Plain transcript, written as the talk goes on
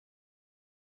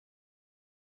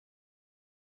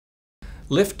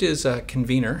LIFT is a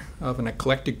convener of an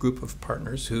eclectic group of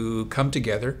partners who come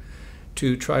together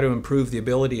to try to improve the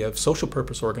ability of social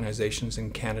purpose organizations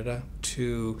in Canada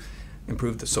to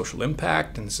improve the social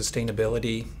impact and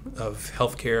sustainability of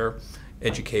healthcare,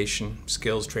 education,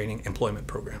 skills training, employment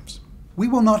programs. We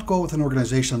will not go with an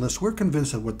organization unless we're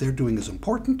convinced that what they're doing is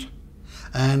important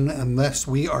and unless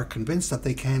we are convinced that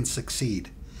they can succeed.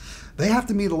 They have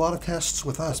to meet a lot of tests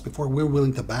with us before we're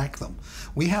willing to back them.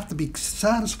 We have to be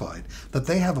satisfied that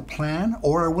they have a plan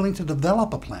or are willing to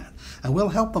develop a plan, and we'll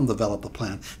help them develop a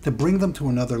plan to bring them to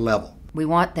another level. We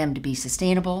want them to be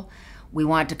sustainable. We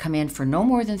want to come in for no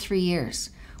more than 3 years,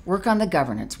 work on the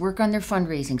governance, work on their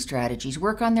fundraising strategies,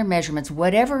 work on their measurements,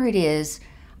 whatever it is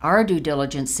our due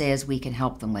diligence says we can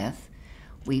help them with.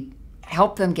 We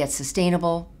help them get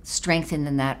sustainable, strengthen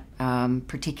in that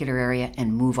particular area,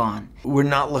 and move on. We're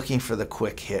not looking for the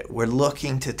quick hit. We're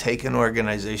looking to take an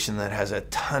organization that has a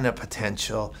ton of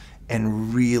potential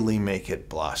and really make it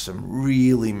blossom,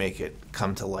 really make it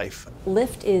come to life.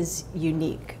 LIFT is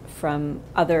unique from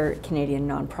other Canadian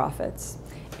nonprofits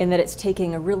in that it's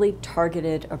taking a really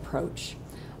targeted approach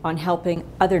on helping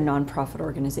other nonprofit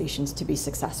organizations to be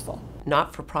successful.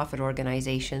 Not-for-profit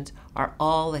organizations are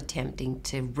all attempting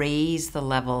to raise the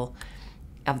level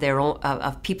of their own,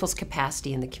 of people's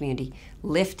capacity in the community.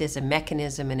 LIFT is a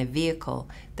mechanism and a vehicle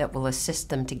that will assist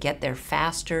them to get there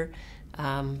faster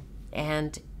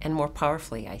and more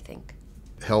powerfully, I think.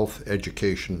 Health,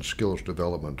 education, skills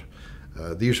development,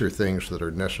 these are things that are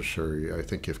necessary, I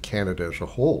think, if Canada as a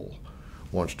whole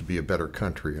wants to be a better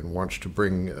country and wants to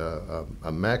bring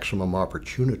a maximum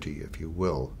opportunity, if you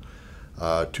will,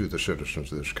 to the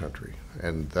citizens of this country.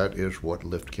 And that is what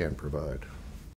LIFT can provide.